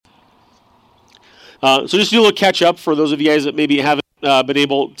So just do a little catch up for those of you guys that maybe haven't been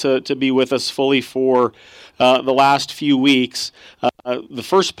able to be with us fully for the last few weeks. The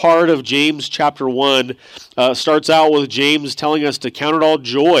first part of James chapter 1 starts out with James telling us to count it all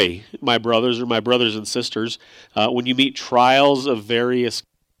joy, my brothers and sisters, when you meet trials of various.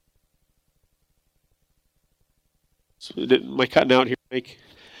 Am I cutting out here, Mike?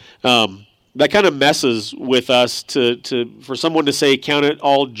 That kind of messes with us for someone to say count it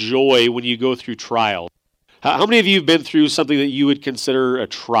all joy when you go through trials. How many of you have been through something that you would consider a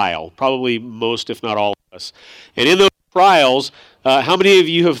trial? Probably most, if not all of us. And in those trials, how many of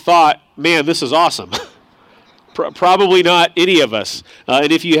you have thought, man, this is awesome? Probably not any of us.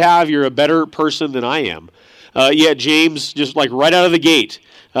 And if you have, you're a better person than I am. Yet James, just like right out of the gate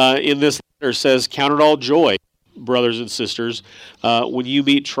in this letter, says, count it all joy, brothers and sisters, when you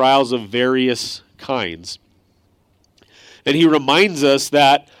meet trials of various kinds. And he reminds us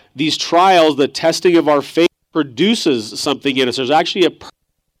that these trials, the testing of our faith, produces something in us. There's actually a purpose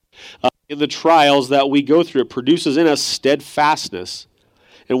in the trials that we go through. It produces in us steadfastness.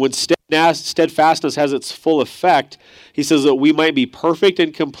 And when steadfastness has its full effect, he says that we might be perfect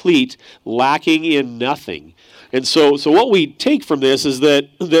and complete, lacking in nothing. And so what we take from this is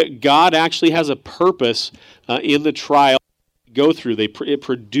that God actually has a purpose in the trial we go through. It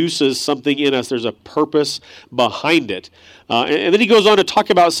produces something in us. There's a purpose behind it. And then he goes on to talk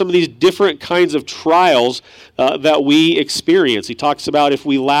about some of these different kinds of trials that we experience. He talks about if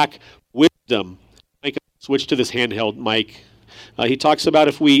we lack wisdom. Mike, switch to this handheld mic. He talks about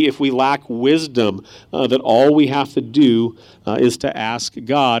if we lack wisdom, that all we have to do is to ask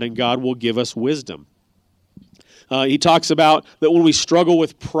God, and God will give us wisdom. He talks about that when we struggle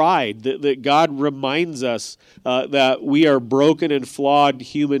with pride, that God reminds us that we are broken and flawed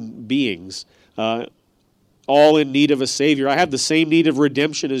human beings, all in need of a Savior. I have the same need of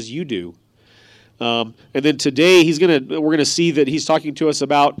redemption as you do. And then today we're going to see that he's talking to us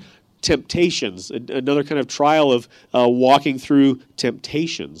about temptations, another kind of trial of walking through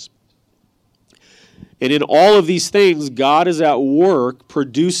temptations. And in all of these things, God is at work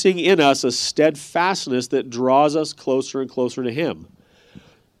producing in us a steadfastness that draws us closer and closer to Him.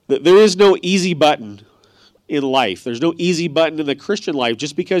 There is no easy button in life. There's no easy button in the Christian life.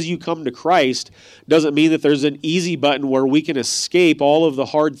 Just because you come to Christ doesn't mean that there's an easy button where we can escape all of the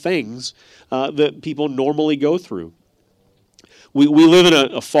hard things that people normally go through. We live in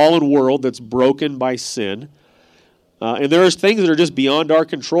a fallen world that's broken by sin, and there are things that are just beyond our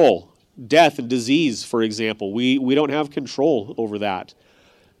control. Death and disease, for example. We don't have control over that.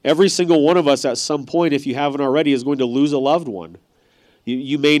 Every single one of us at some point, if you haven't already, is going to lose a loved one.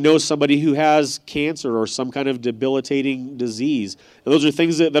 You may know somebody who has cancer or some kind of debilitating disease. And those are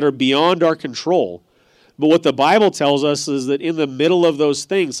things that are beyond our control. But what the Bible tells us is that in the middle of those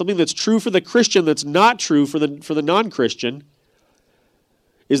things, something that's true for the Christian that's not true for the non-Christian,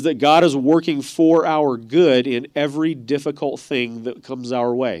 is that God is working for our good in every difficult thing that comes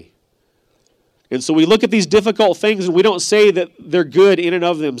our way. And so we look at these difficult things and we don't say that they're good in and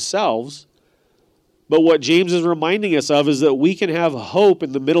of themselves. But what James is reminding us of is that we can have hope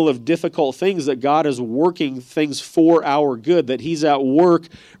in the middle of difficult things, that God is working things for our good, that He's at work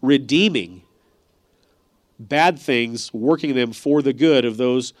redeeming bad things, working them for the good of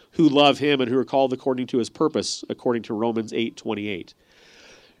those who love Him and who are called according to His purpose, according to Romans 8:28.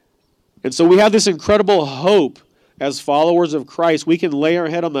 And so we have this incredible hope. As followers of Christ, we can lay our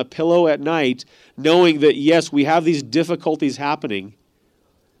head on the pillow at night knowing that, yes, we have these difficulties happening,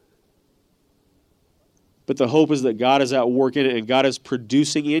 but the hope is that God is at work in it, and God is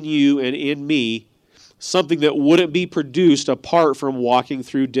producing in you and in me something that wouldn't be produced apart from walking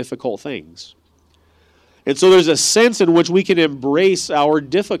through difficult things. And so there's a sense in which we can embrace our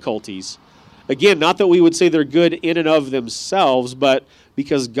difficulties. Again, not that we would say they're good in and of themselves, but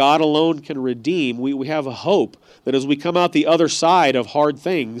because God alone can redeem, we have a hope that as we come out the other side of hard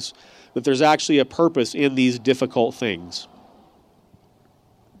things, that there's actually a purpose in these difficult things.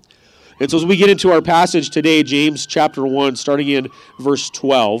 And so as we get into our passage today, James chapter 1, starting in verse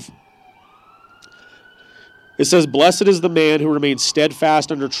 12, it says, "Blessed is the man who remains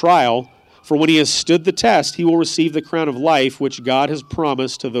steadfast under trial, for when he has stood the test, he will receive the crown of life which God has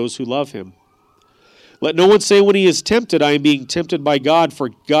promised to those who love Him. Let no one say when he is tempted, I am being tempted by God, for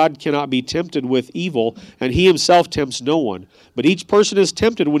God cannot be tempted with evil, and He Himself tempts no one. But each person is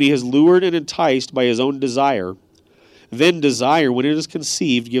tempted when he is lured and enticed by his own desire. Then desire, when it is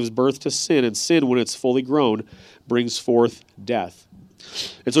conceived, gives birth to sin, and sin, when it's fully grown, brings forth death."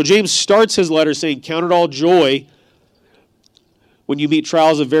 And so James starts his letter saying, count it all joy when you meet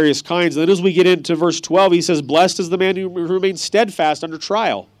trials of various kinds. And then as we get into verse 12, he says, blessed is the man who remains steadfast under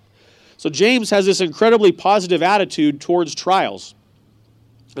trial. So James has this incredibly positive attitude towards trials.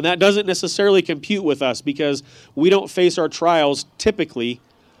 And that doesn't necessarily compute with us because we don't face our trials typically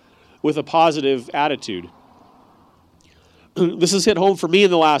with a positive attitude. This has hit home for me in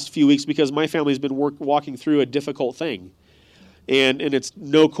the last few weeks because my family's been walking through a difficult thing. And it's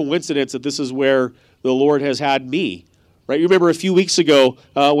no coincidence that this is where the Lord has had me. Right? You remember a few weeks ago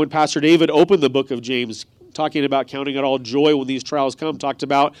when Pastor David opened the book of James, talking about counting it all joy when these trials come, talked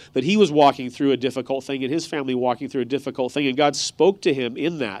about that he was walking through a difficult thing and his family walking through a difficult thing, and God spoke to him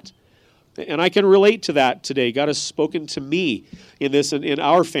in that. And I can relate to that today. God has spoken to me in this and in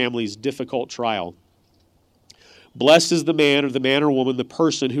our family's difficult trial. Blessed is the man or woman, the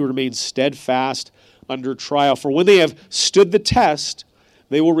person who remains steadfast under trial. For when they have stood the test,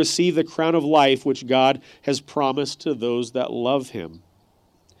 they will receive the crown of life which God has promised to those that love him.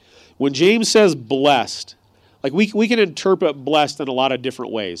 When James says blessed, like we can interpret blessed in a lot of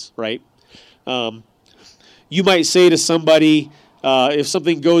different ways, right? You might say to somebody, if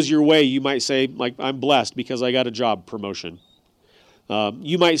something goes your way, you might say, like, I'm blessed because I got a job promotion.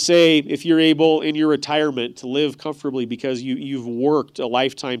 You might say, if you're able in your retirement to live comfortably because you've worked a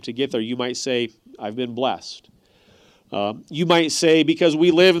lifetime to get there, you might say, I've been blessed. You might say, because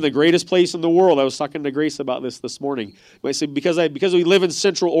we live in the greatest place in the world, I was talking to Grace about this morning. You might say, because we live in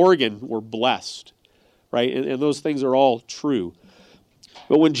Central Oregon, we're blessed, right? And those things are all true.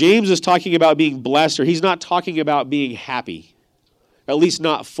 But when James is talking about being blessed, or he's not talking about being happy, at least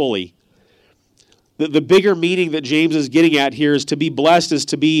not fully. The bigger meaning that James is getting at here is to be blessed is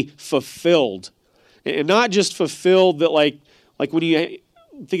to be fulfilled. And not just fulfilled that like when you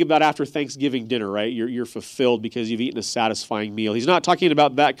think about after Thanksgiving dinner, right? You're fulfilled because you've eaten a satisfying meal. He's not talking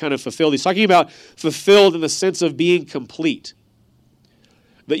about that kind of fulfilled. He's talking about fulfilled in the sense of being complete.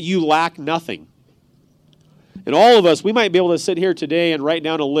 That you lack nothing. And all of us, we might be able to sit here today and write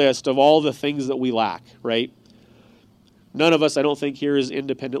down a list of all the things that we lack, right? None of us, I don't think, here is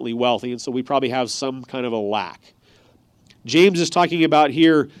independently wealthy, and so we probably have some kind of a lack. James is talking about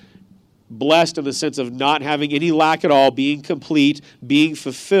here blessed in the sense of not having any lack at all, being complete, being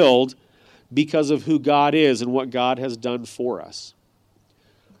fulfilled because of who God is and what God has done for us.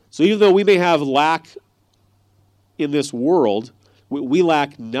 So even though we may have lack in this world, we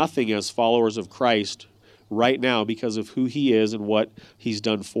lack nothing as followers of Christ right now because of who he is and what he's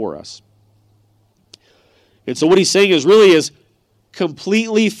done for us. And so what he's saying is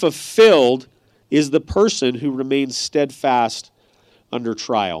completely fulfilled is the person who remains steadfast under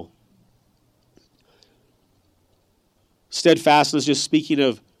trial. Steadfastness, just speaking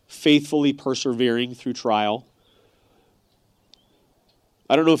of faithfully persevering through trial.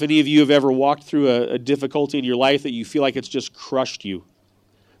 I don't know if any of you have ever walked through a difficulty in your life that you feel like it's just crushed you,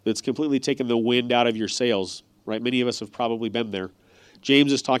 that's completely taken the wind out of your sails, right? Many of us have probably been there.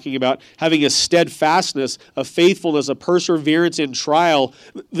 James is talking about having a steadfastness, a faithfulness, a perseverance in trial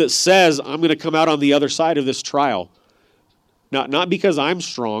that says, I'm going to come out on the other side of this trial. Not because I'm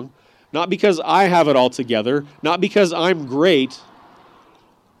strong, not because I have it all together, not because I'm great,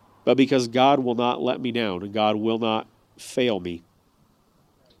 but because God will not let me down and God will not fail me.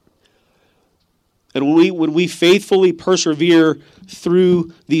 And when we faithfully persevere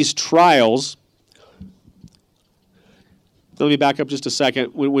through these trials, let me back up just a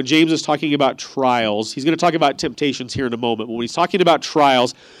second. When James is talking about trials, he's going to talk about temptations here in a moment. But when he's talking about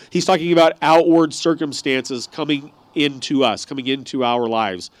trials, he's talking about outward circumstances coming into us, coming into our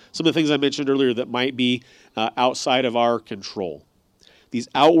lives. Some of the things I mentioned earlier that might be outside of our control. These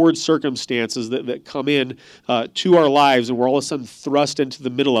outward circumstances that come in to our lives, and we're all of a sudden thrust into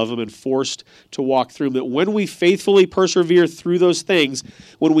the middle of them and forced to walk through them. That when we faithfully persevere through those things,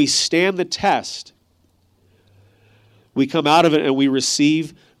 when we stand the test, we come out of it and we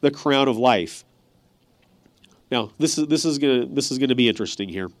receive the crown of life. Now, this is going to be interesting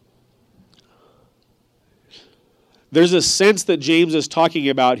here. There's a sense that James is talking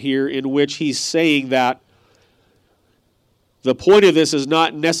about here in which he's saying that the point of this is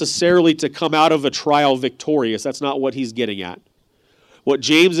not necessarily to come out of a trial victorious. That's not what he's getting at. What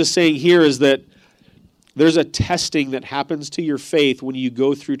James is saying here is that there's a testing that happens to your faith when you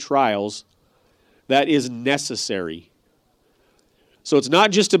go through trials that is necessary. So it's not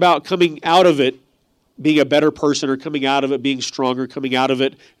just about coming out of it being a better person or coming out of it being stronger, coming out of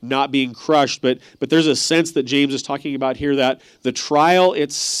it not being crushed, but there's a sense that James is talking about here that the trial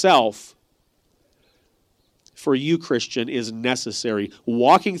itself for you, Christian, is necessary.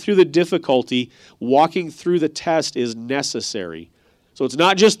 Walking through the difficulty, walking through the test is necessary. So it's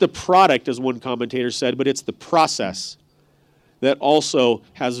not just the product, as one commentator said, but it's the process that also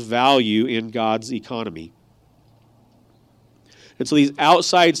has value in God's economy. And so these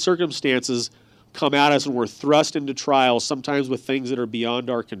outside circumstances come at us and we're thrust into trials, sometimes with things that are beyond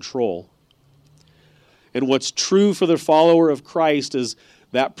our control. And what's true for the follower of Christ is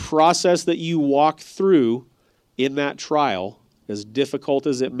that process that you walk through in that trial, as difficult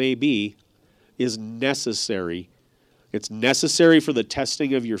as it may be, is necessary. It's necessary for the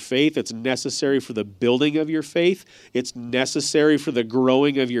testing of your faith. It's necessary for the building of your faith. It's necessary for the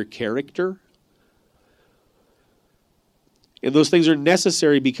growing of your character. And those things are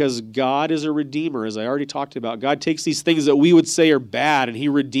necessary because God is a redeemer, as I already talked about. God takes these things that we would say are bad, and he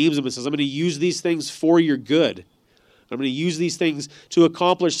redeems them and says, I'm going to use these things for your good. I'm going to use these things to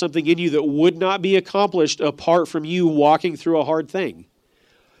accomplish something in you that would not be accomplished apart from you walking through a hard thing.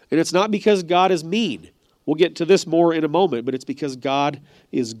 And it's not because God is mean. We'll get to this more in a moment, but it's because God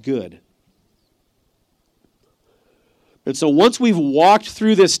is good. And so once we've walked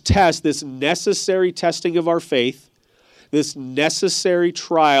through this test, this necessary testing of our faith, this necessary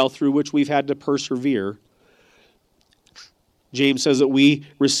trial through which we've had to persevere, James says that we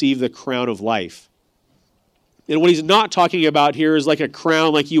receive the crown of life. And what he's not talking about here is like a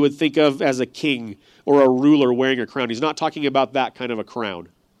crown like you would think of as a king or a ruler wearing a crown. He's not talking about that kind of a crown.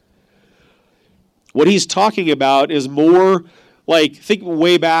 What he's talking about is more like, think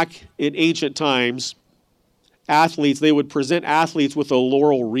way back in ancient times, they would present athletes with a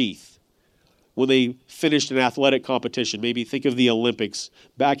laurel wreath when they finished an athletic competition. Maybe think of the Olympics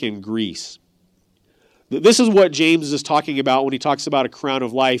back in Greece. This is what James is talking about when he talks about a crown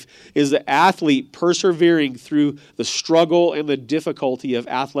of life, is the athlete persevering through the struggle and the difficulty of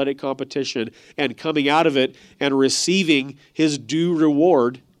athletic competition and coming out of it and receiving his due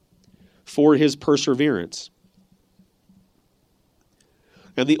reward for his perseverance.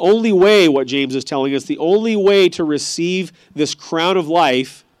 And the only way, what James is telling us, the only way to receive this crown of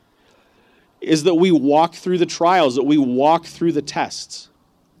life is that we walk through the trials, that we walk through the tests.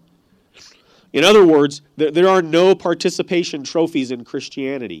 In other words, there are no participation trophies in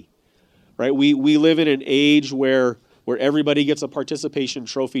Christianity, right? We live in an age where everybody gets a participation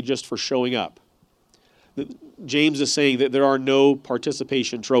trophy just for showing up. James is saying that there are no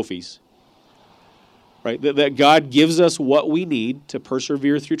participation trophies, right? That God gives us what we need to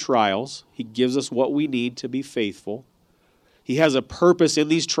persevere through trials. He gives us what we need to be faithful. He has a purpose in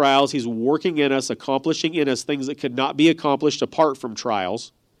these trials. He's working in us, accomplishing in us things that could not be accomplished apart from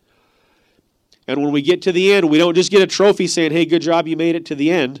trials. And when we get to the end, we don't just get a trophy saying, hey, good job, you made it to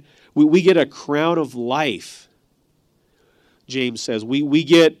the end. We get a crown of life, James says. We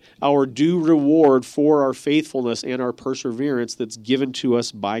get our due reward for our faithfulness and our perseverance that's given to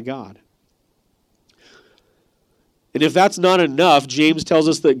us by God. And if that's not enough, James tells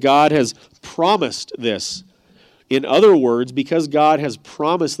us that God has promised this. In other words, because God has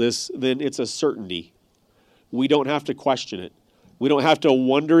promised this, then it's a certainty. We don't have to question it. We don't have to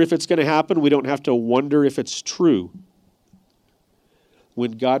wonder if it's going to happen. We don't have to wonder if it's true.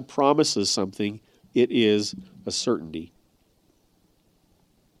 When God promises something, it is a certainty.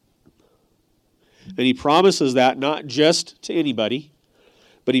 And he promises that not just to anybody,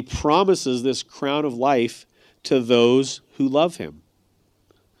 but he promises this crown of life to those who love him.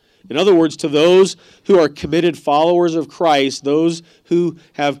 In other words, to those who are committed followers of Christ, those who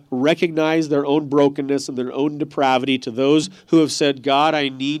have recognized their own brokenness and their own depravity, to those who have said, God, I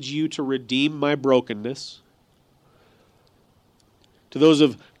need you to redeem my brokenness, to those who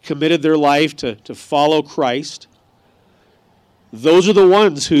have committed their life to follow Christ, those are the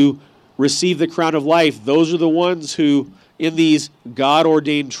ones who receive the crown of life. Those are the ones who, in these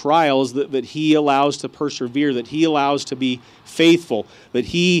God-ordained trials that he allows to persevere, that he allows to be faithful, that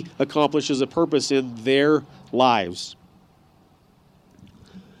he accomplishes a purpose in their lives.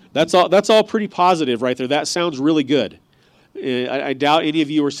 That's all pretty positive right there. That sounds really good. I doubt any of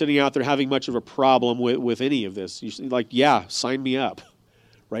you are sitting out there having much of a problem with any of this. You're like, yeah, sign me up,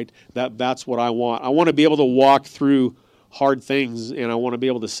 right? That's what I want. I want to be able to walk through hard things, and I want to be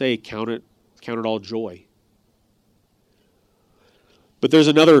able to say, count it all joy. But there's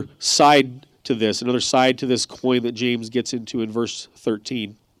another side to this coin that James gets into in verse 13.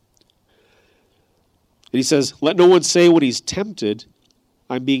 And he says, let no one say when he's tempted,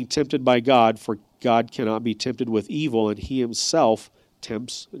 I'm being tempted by God, for God cannot be tempted with evil, and he himself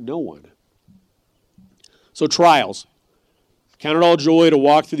tempts no one. So trials. Count it all joy to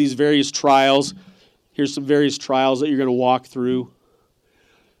walk through these various trials. Here's some various trials that you're going to walk through.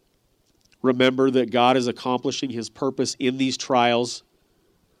 Remember that God is accomplishing his purpose in these trials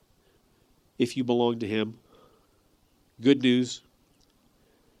if you belong to him. Good news.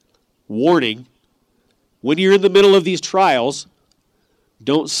 Warning. When you're in the middle of these trials,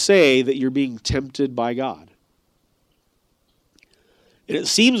 don't say that you're being tempted by God. And it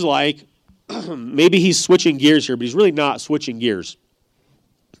seems like maybe he's switching gears here, but he's really not switching gears.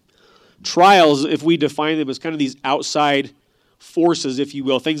 Trials, if we define them as kind of these outside forces, if you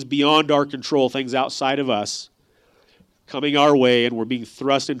will, things beyond our control, things outside of us, coming our way, and we're being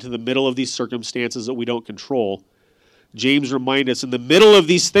thrust into the middle of these circumstances that we don't control. James reminds us, in the middle of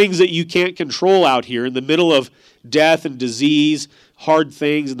these things that you can't control out here, in the middle of death and disease, hard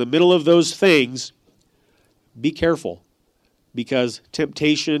things, in the middle of those things, be careful, because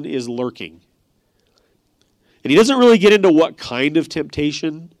temptation is lurking. And he doesn't really get into what kind of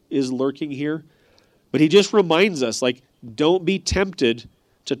temptation is lurking here, but he just reminds us, like, don't be tempted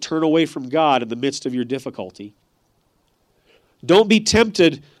to turn away from God in the midst of your difficulty. Don't be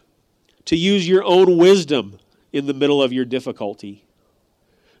tempted to use your own wisdom in the middle of your difficulty.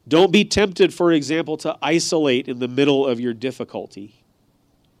 Don't be tempted, for example, to isolate in the middle of your difficulty.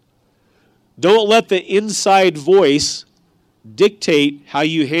 Don't let the inside voice dictate how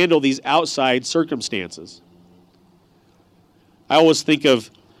you handle these outside circumstances. I always think of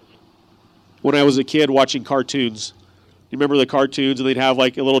when I was a kid watching cartoons. You remember the cartoons, and they'd have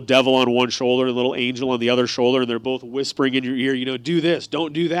like a little devil on one shoulder and a little angel on the other shoulder, and they're both whispering in your ear, do this,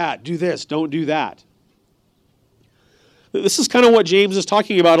 don't do that, do this, don't do that. This is kind of what James is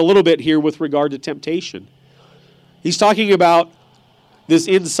talking about a little bit here with regard to temptation. He's talking about this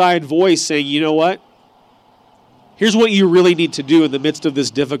inside voice saying, you know what? Here's what you really need to do in the midst of this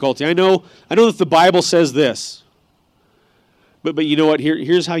difficulty. I know that the Bible says this, but you know what?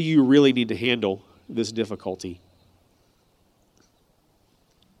 Here's how you really need to handle this difficulty.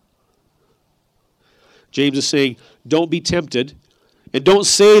 James is saying, don't be tempted, and don't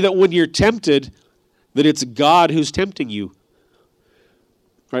say that when you're tempted that it's God who's tempting you.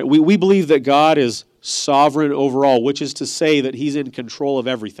 Right? We believe that God is sovereign over all, which is to say that he's in control of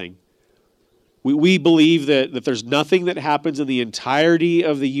everything. We believe that there's nothing that happens in the entirety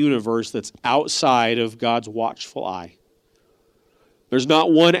of the universe that's outside of God's watchful eye. There's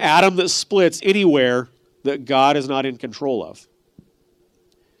not one atom that splits anywhere that God is not in control of.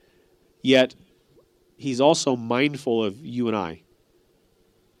 Yet, he's also mindful of you and I.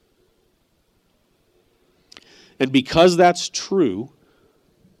 And because that's true,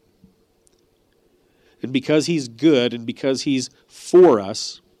 and because he's good, and because he's for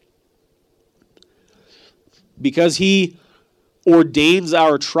us, because he ordains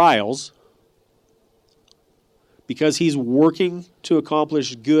our trials, because he's working to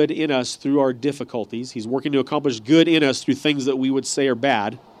accomplish good in us through our difficulties, he's working to accomplish good in us through things that we would say are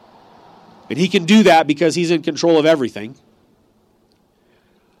bad, and he can do that because he's in control of everything,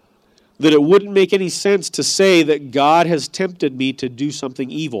 that it wouldn't make any sense to say that God has tempted me to do something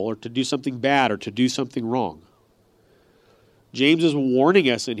evil or to do something bad or to do something wrong. James is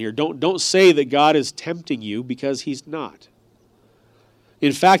warning us in here. Don't say that God is tempting you, because he's not.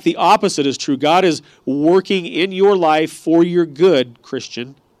 In fact, the opposite is true. God is working in your life for your good,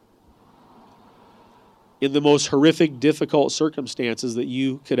 Christian, in the most horrific, difficult circumstances that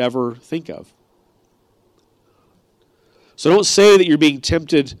you could ever think of. So don't say that you're being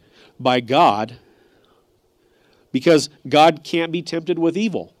tempted by God, because God can't be tempted with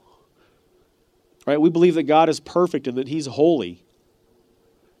evil. Right? We believe that God is perfect and that he's holy.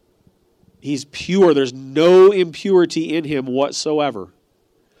 He's pure. There's no impurity in him whatsoever.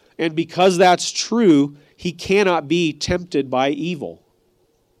 And because that's true, he cannot be tempted by evil.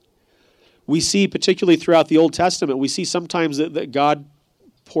 We see, particularly throughout the Old Testament, we see sometimes that God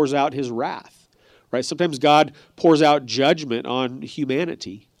pours out his wrath. Right? Sometimes God pours out judgment on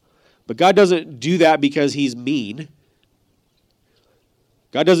humanity. But God doesn't do that because he's mean.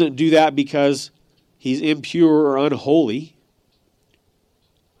 God doesn't do that because he's impure or unholy.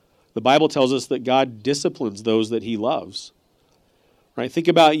 The Bible tells us that God disciplines those that he loves. Right? Think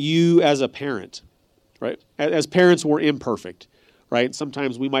about you as a parent. Right? As parents, we're imperfect. Right?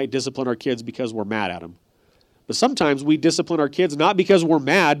 Sometimes we might discipline our kids because we're mad at them. But sometimes we discipline our kids not because we're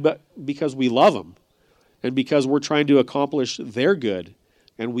mad, but because we love them. And because we're trying to accomplish their good.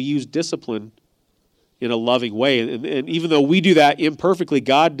 And we use discipline in a loving way. And even though we do that imperfectly,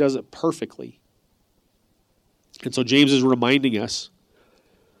 God does it perfectly. And so James is reminding us,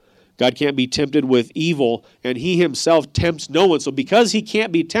 God can't be tempted with evil, and he himself tempts no one. So because he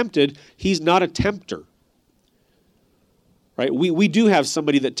can't be tempted, he's not a tempter. Right? We do have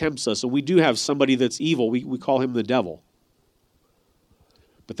somebody that tempts us, and we do have somebody that's evil. We call him the devil.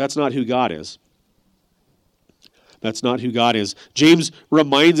 But that's not who God is. That's not who God is. James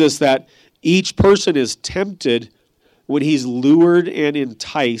reminds us that each person is tempted when he's lured and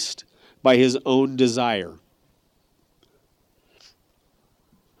enticed by his own desire.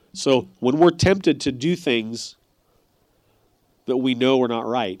 So when we're tempted to do things that we know are not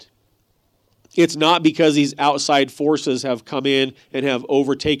right. It's not because these outside forces have come in and have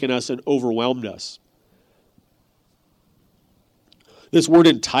overtaken us and overwhelmed us. This word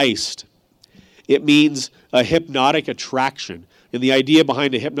enticed, it means a hypnotic attraction. And the idea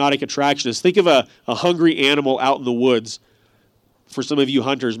behind a hypnotic attraction is, think of a hungry animal out in the woods. For some of you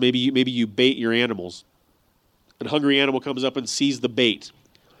hunters, maybe you bait your animals. A hungry animal comes up and sees the bait.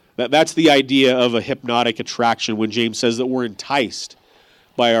 That's the idea of a hypnotic attraction when James says that we're enticed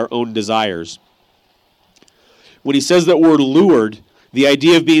by our own desires. When he says that we're lured, the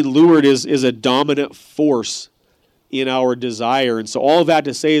idea of being lured is a dominant force in our desire. And so all of that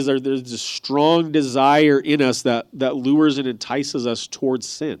to say is there's a strong desire in us that lures and entices us towards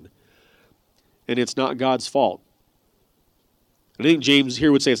sin. And it's not God's fault. I think James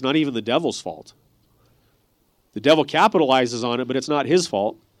here would say it's not even the devil's fault. The devil capitalizes on it, but it's not his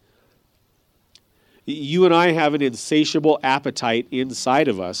fault. You and I have an insatiable appetite inside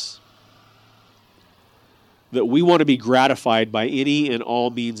of us that we want to be gratified by any and all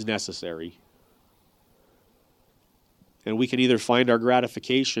means necessary. And we can either find our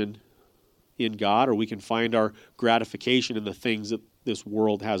gratification in God, or we can find our gratification in the things that this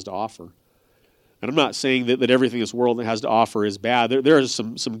world has to offer. And I'm not saying that everything this world has to offer is bad. There are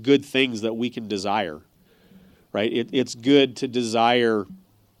some good things that we can desire, right? It's good to desire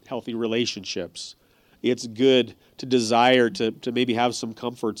healthy relationships. It's good to desire to maybe have some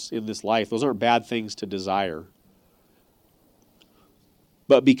comforts in this life. Those aren't bad things to desire.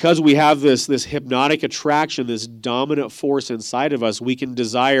 But because we have this hypnotic attraction, this dominant force inside of us, we can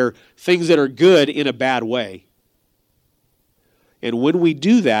desire things that are good in a bad way. And when we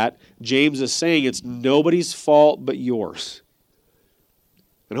do that, James is saying it's nobody's fault but yours.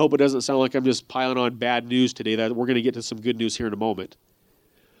 And I hope it doesn't sound like I'm just piling on bad news today. That we're going to get to some good news here in a moment.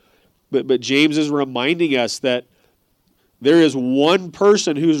 But James is reminding us that there is one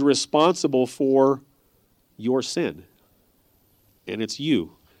person who's responsible for your sin. And it's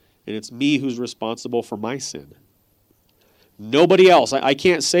you. And it's me who's responsible for my sin. Nobody else. I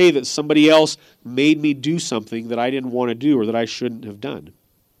can't say that somebody else made me do something that I didn't want to do or that I shouldn't have done.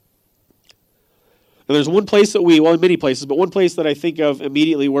 And there's one place that many places, but one place that I think of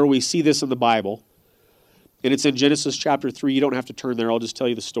immediately where we see this in the Bible. And it's in Genesis chapter 3. You don't have to turn there. I'll just tell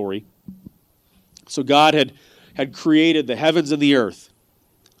you the story. So God had created the heavens and the earth.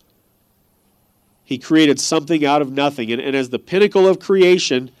 He created something out of nothing. And as the pinnacle of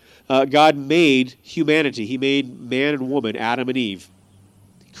creation, God made humanity. He made man and woman, Adam and Eve.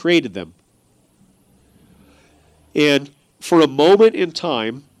 He created them. And for a moment in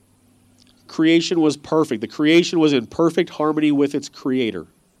time, creation was perfect. The creation was in perfect harmony with its creator.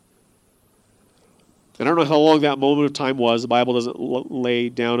 And I don't know how long that moment of time was. The Bible doesn't lay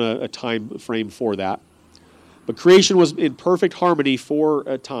down a time frame for that. But creation was in perfect harmony for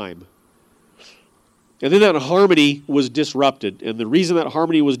a time. And then that harmony was disrupted. And the reason that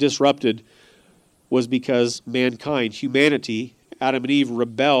harmony was disrupted was because mankind, humanity, Adam and Eve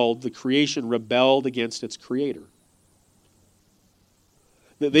rebelled. The creation rebelled against its creator.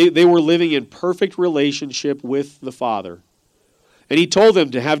 They were living in perfect relationship with the Father. And he told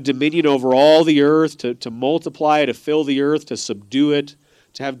them to have dominion over all the earth, to multiply, to fill the earth, to subdue it,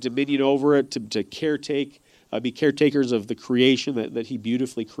 to have dominion over it, to be caretakers of the creation that he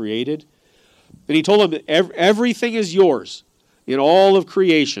beautifully created. And he told them that everything is yours in all of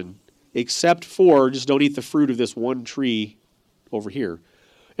creation, except for just don't eat the fruit of this one tree over here.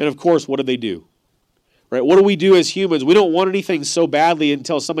 And of course, what did they do? Right? What do we do as humans? We don't want anything so badly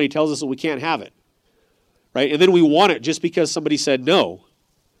until somebody tells us that we can't have it. Right? And then we want it just because somebody said no.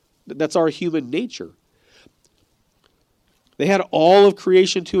 That's our human nature. They had all of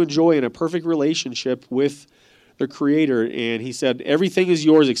creation to enjoy in a perfect relationship with their Creator. And he said, everything is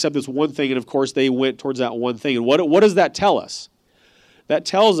yours except this one thing. And of course, they went towards that one thing. And what does that tell us? That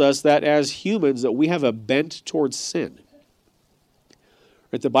tells us that as humans, that we have a bent towards sin.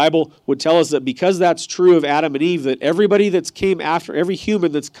 Right? The Bible would tell us that because that's true of Adam and Eve, that every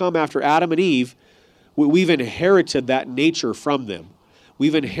human that's come after Adam and Eve, we've inherited that nature from them.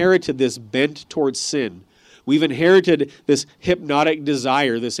 We've inherited this bent towards sin. We've inherited this hypnotic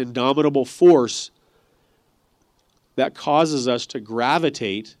desire, this indomitable force that causes us to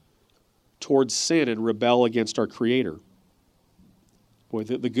gravitate towards sin and rebel against our Creator. Boy,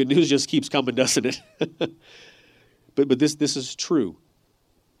 the good news just keeps coming, doesn't it? But this is true.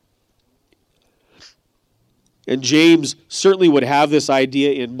 And James certainly would have this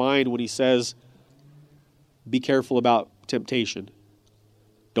idea in mind when he says, be careful about temptation.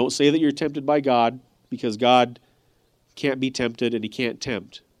 Don't say that you're tempted by God, because God can't be tempted and he can't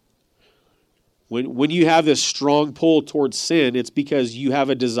tempt. When you have this strong pull towards sin, it's because you have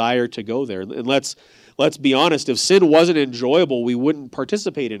a desire to go there. And let's be honest, if sin wasn't enjoyable, we wouldn't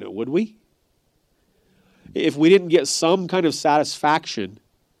participate in it, would we? If we didn't get some kind of satisfaction,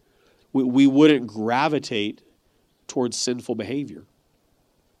 we wouldn't gravitate towards sinful behavior.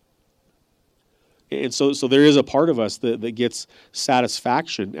 And so there is a part of us that gets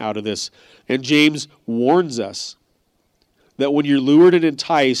satisfaction out of this. And James warns us that when you're lured and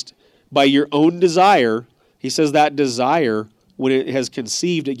enticed by your own desire, he says that desire, when it has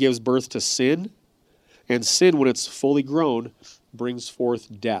conceived, it gives birth to sin. And sin, when it's fully grown, brings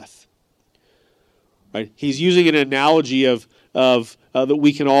forth death. Right? He's using an analogy of that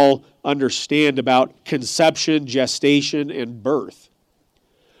we can all understand about conception, gestation, and birth.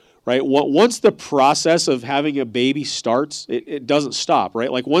 Right? Once the process of having a baby starts, it doesn't stop, right?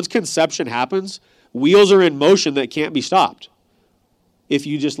 Like once conception happens, wheels are in motion that can't be stopped if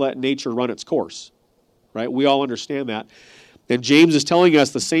you just let nature run its course, right? We all understand that. And James is telling us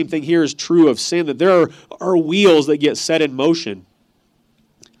the same thing here is true of sin, that there are wheels that get set in motion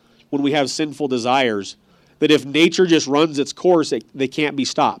when we have sinful desires, that if nature just runs its course, they can't be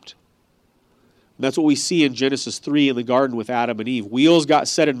stopped. That's what we see in Genesis 3 in the garden with Adam and Eve. Wheels got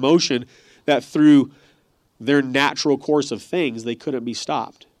set in motion that through their natural course of things, they couldn't be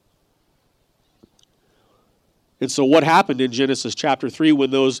stopped. And so what happened in Genesis chapter 3 when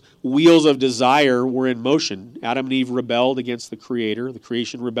those wheels of desire were in motion? Adam and Eve rebelled against the Creator. The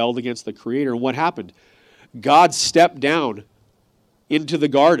creation rebelled against the Creator. And what happened? God stepped down into the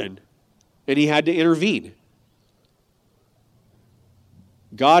garden and he had to intervene.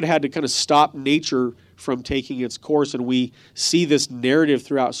 God had to kind of stop nature from taking its course, and we see this narrative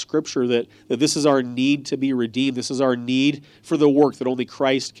throughout Scripture that this is our need to be redeemed. This is our need for the work that only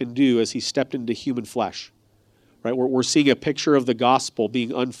Christ can do as he stepped into human flesh. Right? We're seeing a picture of the gospel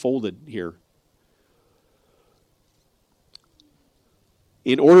being unfolded here.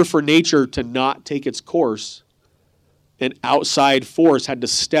 In order for nature to not take its course, an outside force had to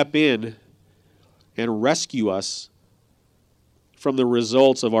step in and rescue us from the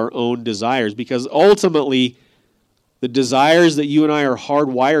results of our own desires, because ultimately the desires that you and I are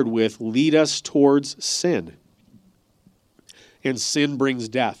hardwired with lead us towards sin. And sin brings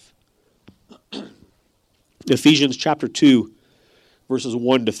death. Ephesians chapter 2, verses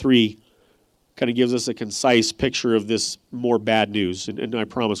 1 to 3, kind of gives us a concise picture of this more bad news. And I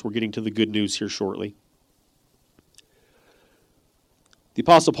promise we're getting to the good news here shortly. The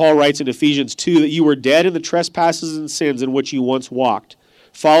Apostle Paul writes in Ephesians 2 that you were dead in the trespasses and sins in which you once walked,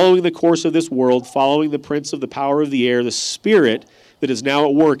 following the course of this world, following the prince of the power of the air, the spirit that is now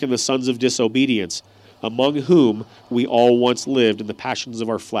at work in the sons of disobedience, among whom we all once lived in the passions of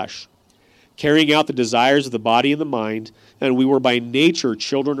our flesh, carrying out the desires of the body and the mind, and we were by nature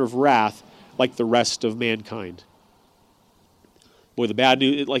children of wrath like the rest of mankind. Boy, the bad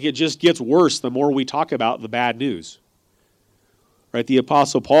news, it just gets worse the more we talk about the bad news. Right? The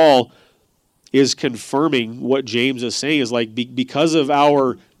Apostle Paul is confirming what James is saying is because of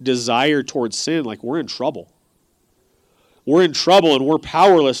our desire towards sin, we're in trouble. We're in trouble and we're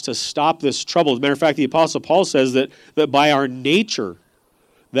powerless to stop this trouble. As a matter of fact, the Apostle Paul says that by our nature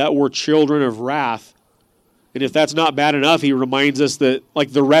that we're children of wrath. And if that's not bad enough, he reminds us that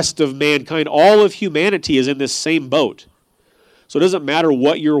the rest of mankind, all of humanity is in this same boat. So it doesn't matter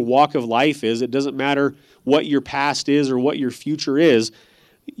what your walk of life is. It doesn't matter what your past is or what your future is.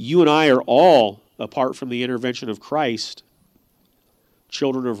 You and I are all, apart from the intervention of Christ,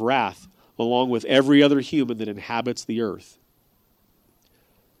 children of wrath, along with every other human that inhabits the earth.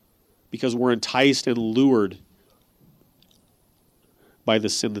 Because we're enticed and lured by the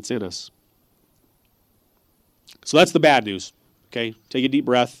sin that's in us. So that's the bad news. Okay, take a deep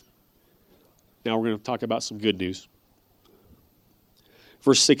breath. Now we're going to talk about some good news.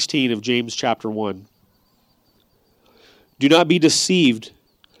 Verse 16 of James chapter 1. Do not be deceived,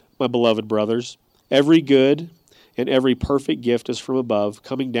 my beloved brothers. Every good and every perfect gift is from above,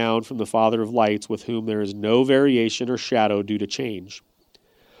 coming down from the Father of lights, with whom there is no variation or shadow due to change.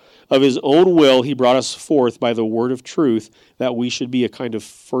 Of his own will he brought us forth by the word of truth, that we should be a kind of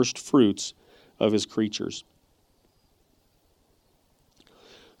first fruits of his creatures.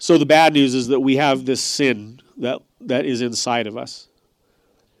 So the bad news is that we have this sin that is inside of us.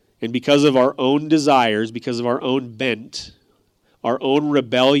 And because of our own desires, because of our own bent, our own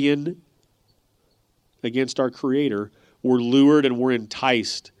rebellion against our Creator, we're lured and we're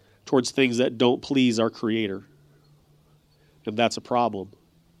enticed towards things that don't please our Creator. And that's a problem.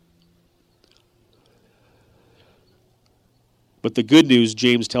 But the good news,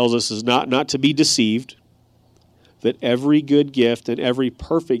 James tells us, is not to be deceived, that every good gift and every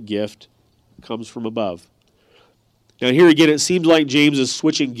perfect gift comes from above. Now here again, it seems like James is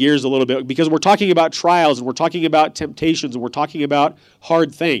switching gears a little bit because we're talking about trials and we're talking about temptations and we're talking about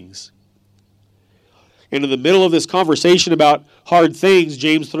hard things. And in the middle of this conversation about hard things,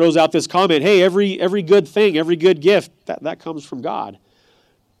 James throws out this comment, hey, every good thing, every good gift, that comes from God.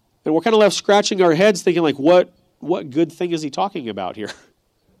 And we're kind of left scratching our heads thinking like, what good thing is he talking about here?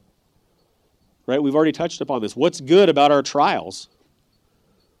 Right? We've already touched upon this. What's good about our trials?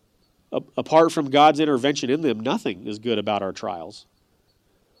 Apart from God's intervention in them, nothing is good about our trials.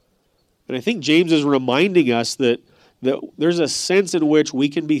 And I think James is reminding us that there's a sense in which we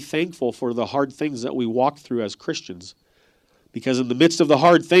can be thankful for the hard things that we walk through as Christians. Because in the midst of the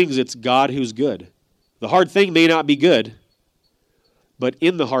hard things, it's God who's good. The hard thing may not be good, but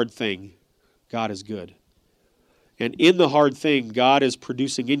in the hard thing, God is good. And in the hard thing, God is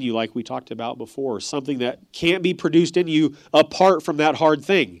producing in you, like we talked about before, something that can't be produced in you apart from that hard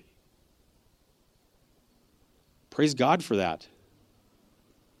thing. Praise God for that.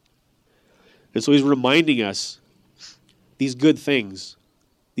 And so he's reminding us these good things,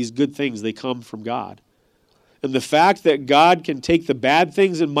 they come from God. And the fact that God can take the bad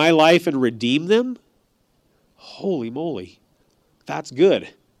things in my life and redeem them, holy moly, that's good.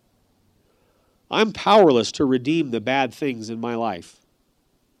 I'm powerless to redeem the bad things in my life.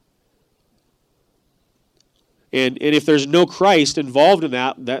 And if there's no Christ involved in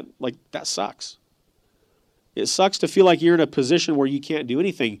that sucks. It sucks to feel like you're in a position where you can't do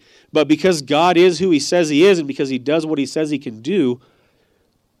anything. But because God is who he says he is and because he does what he says he can do,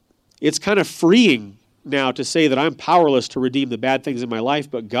 it's kind of freeing now to say that I'm powerless to redeem the bad things in my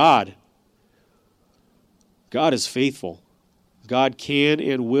life, but God is faithful. God can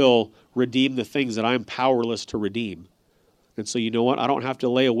and will redeem the things that I'm powerless to redeem. And so you know what? I don't have to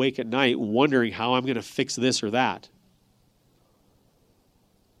lay awake at night wondering how I'm going to fix this or that.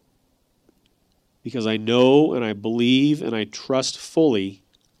 Because I know and I believe and I trust fully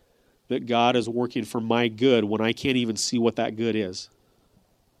that God is working for my good when I can't even see what that good is.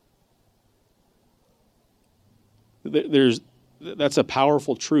 That's a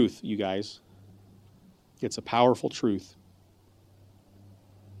powerful truth, you guys. It's a powerful truth.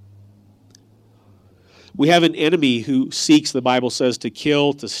 We have an enemy who seeks, the Bible says, to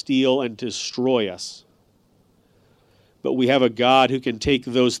kill, to steal, and to destroy us. But we have a God who can take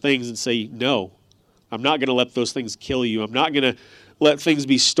those things and say, no, I'm not going to let those things kill you. I'm not going to let things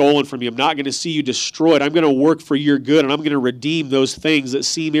be stolen from you. I'm not going to see you destroyed. I'm going to work for your good, and I'm going to redeem those things that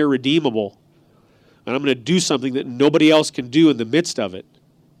seem irredeemable. And I'm going to do something that nobody else can do in the midst of it.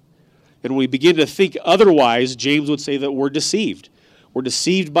 And when we begin to think otherwise, James would say that we're deceived. We're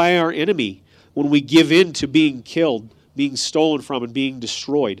deceived by our enemy when we give in to being killed, being stolen from, and being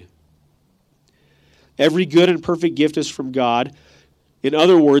destroyed. Every good and perfect gift is from God. In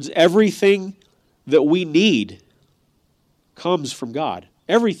other words, everything that we need comes from God.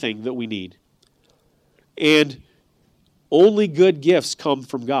 Everything that we need. And only good gifts come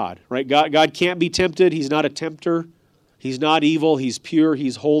from God, right? God can't be tempted. He's not a tempter. He's not evil. He's pure.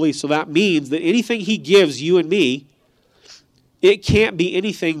 He's holy. So that means that anything he gives you and me, it can't be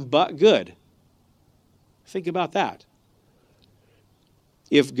anything but good. Think about that.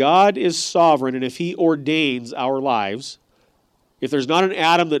 If God is sovereign and if he ordains our lives, if there's not an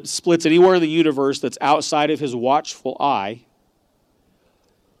atom that splits anywhere in the universe that's outside of his watchful eye,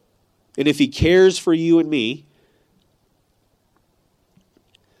 and if he cares for you and me,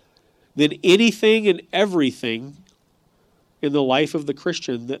 then anything and everything in the life of the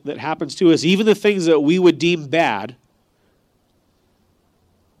Christian that happens to us, even the things that we would deem bad,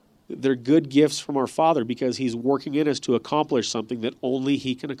 they're good gifts from our Father because he's working in us to accomplish something that only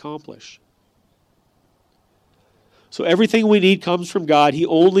he can accomplish. So everything we need comes from God. He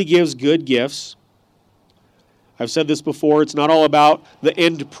only gives good gifts. I've said this before, it's not all about the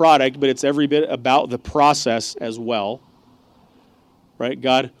end product, but it's every bit about the process as well. Right?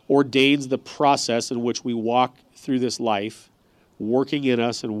 God ordains the process in which we walk through this life, working in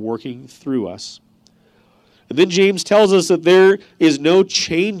us and working through us. And then James tells us that there is no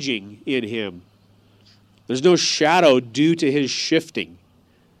changing in him. There's no shadow due to his shifting.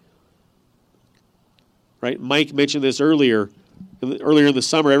 Right? Mike mentioned this earlier. Earlier in the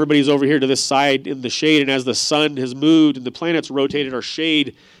summer, everybody's over here to this side in the shade, and as the sun has moved and the planets rotated, our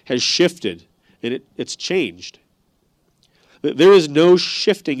shade has shifted, and it's changed. There is no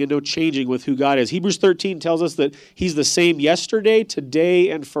shifting and no changing with who God is. Hebrews 13 tells us that he's the same yesterday, today,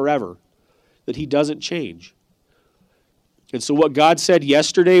 and forever, that he doesn't change. And so what God said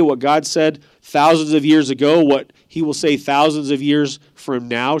yesterday, what God said thousands of years ago, what he will say thousands of years from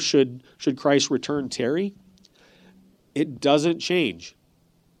now, should Christ return tarry, it doesn't change.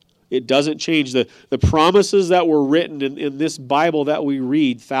 It doesn't change. The promises that were written in this Bible that we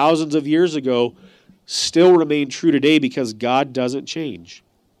read thousands of years ago still remain true today because God doesn't change.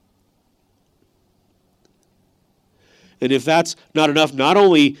 And if that's not enough, not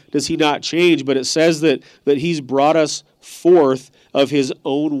only does he not change, but it says that he's brought us forth of his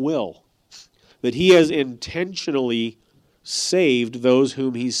own will, that he has intentionally saved those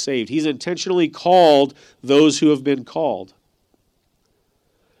whom he's saved. He's intentionally called those who have been called.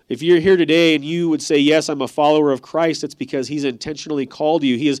 If you're here today and you would say, yes, I'm a follower of Christ, it's because he's intentionally called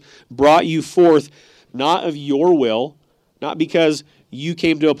you. He has brought you forth not of your will, not because you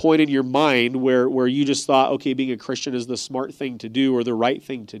came to a point in your mind where you just thought, okay, being a Christian is the smart thing to do or the right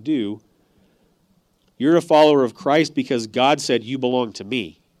thing to do. You're a follower of Christ because God said you belong to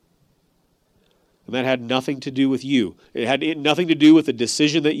me. And that had nothing to do with you. It had nothing to do with the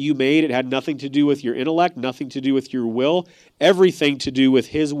decision that you made. It had nothing to do with your intellect, nothing to do with your will, everything to do with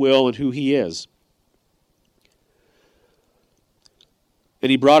his will and who he is. And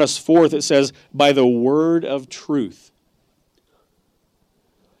he brought us forth, it says, by the word of truth.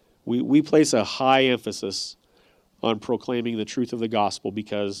 We place a high emphasis on proclaiming the truth of the gospel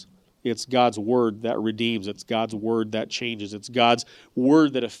because it's God's word that redeems. It's God's word that changes. It's God's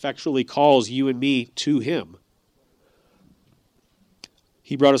word that effectually calls you and me to him.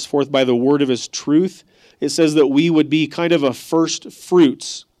 He brought us forth by the word of his truth. It says that we would be kind of a first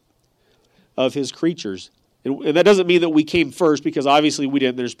fruits of his creatures. And that doesn't mean that we came first, because obviously we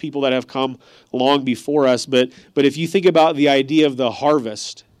didn't. There's people that have come long before us. But if you think about the idea of the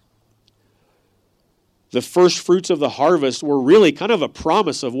harvest, the first fruits of the harvest were really kind of a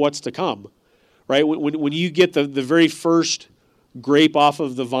promise of what's to come, right? When you get the very first grape off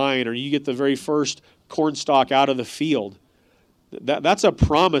of the vine, or you get the very first corn stalk out of the field, that's a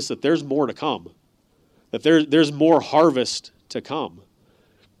promise that there's more to come, that there's more harvest to come.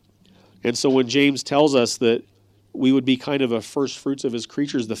 And so when James tells us that we would be kind of a first fruits of his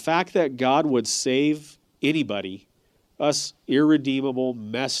creatures, the fact that God would save anybody, us irredeemable,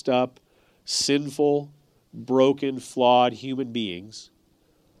 messed up, sinful, broken, flawed human beings,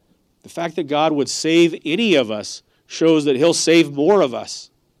 the fact that God would save any of us shows that he'll save more of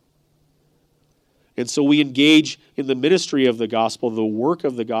us. And so we engage in the ministry of the gospel, the work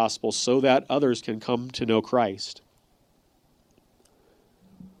of the gospel, so that others can come to know Christ.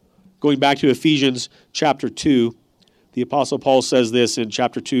 Going back to Ephesians chapter 2, the Apostle Paul says this in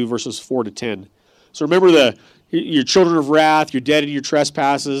chapter 2, verses 4 to 10. So remember you're children of wrath, you're dead in your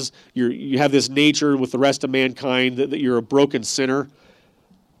trespasses, you have this nature with the rest of mankind that you're a broken sinner.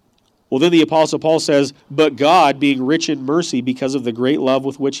 Well, then the Apostle Paul says, but God, being rich in mercy because of the great love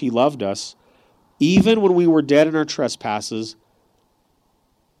with which he loved us, even when we were dead in our trespasses,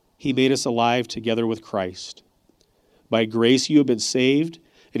 he made us alive together with Christ. By grace you have been saved,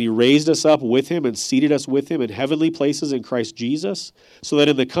 and he raised us up with him and seated us with him in heavenly places in Christ Jesus, so that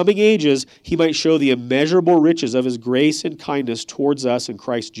in the coming ages he might show the immeasurable riches of his grace and kindness towards us in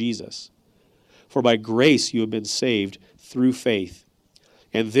Christ Jesus. For by grace you have been saved through faith.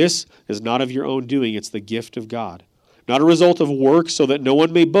 And this is not of your own doing, it's the gift of God. Not a result of works, so that no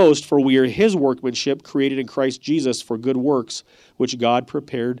one may boast, for we are his workmanship, created in Christ Jesus for good works, which God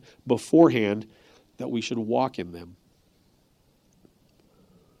prepared beforehand that we should walk in them.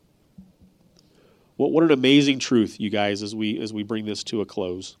 What an amazing truth, you guys, as we bring this to a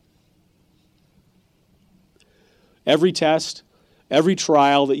close. Every test, every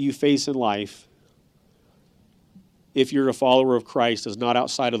trial that you face in life, if you're a follower of Christ, is not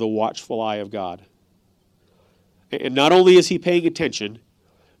outside of the watchful eye of God. And not only is he paying attention,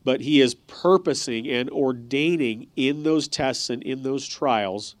 but he is purposing and ordaining in those tests and in those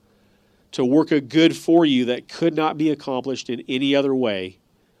trials to work a good for you that could not be accomplished in any other way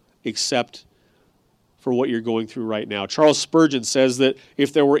except for what you're going through right now. Charles Spurgeon says that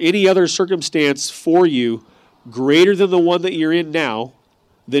if there were any other circumstance for you greater than the one that you're in now,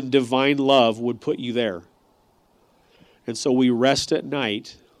 then divine love would put you there. And so we rest at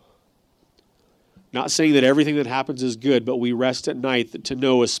night, not saying that everything that happens is good, but we rest at night to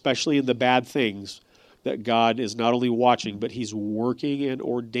know, especially in the bad things, that God is not only watching, but he's working and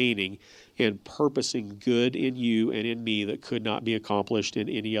ordaining and purposing good in you and in me that could not be accomplished in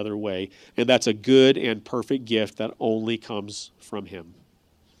any other way. And that's a good and perfect gift that only comes from him.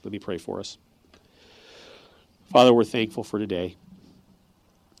 Let me pray for us. Father, we're thankful for today.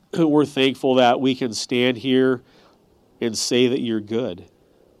 We're thankful that we can stand here and say that you're good.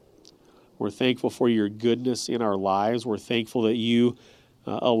 We're thankful for your goodness in our lives. We're thankful that you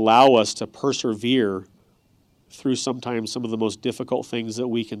allow us to persevere through sometimes some of the most difficult things that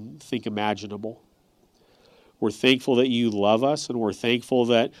we can think imaginable. We're thankful that you love us, and we're thankful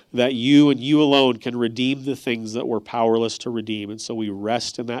that you and you alone can redeem the things that we're powerless to redeem. And so we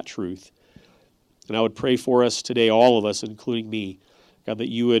rest in that truth. And I would pray for us today, all of us, including me, God, that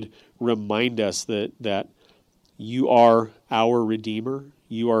you would remind us that you are our Redeemer.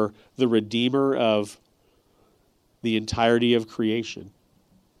 You are the Redeemer of the entirety of creation.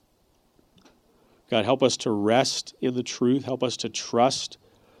 God, help us to rest in the truth. Help us to trust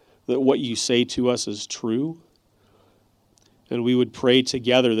that what you say to us is true. And we would pray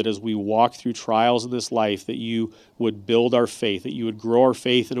together that as we walk through trials in this life, that you would build our faith, that you would grow our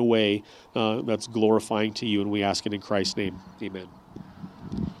faith in a way that's glorifying to you. And we ask it in Christ's name. Amen.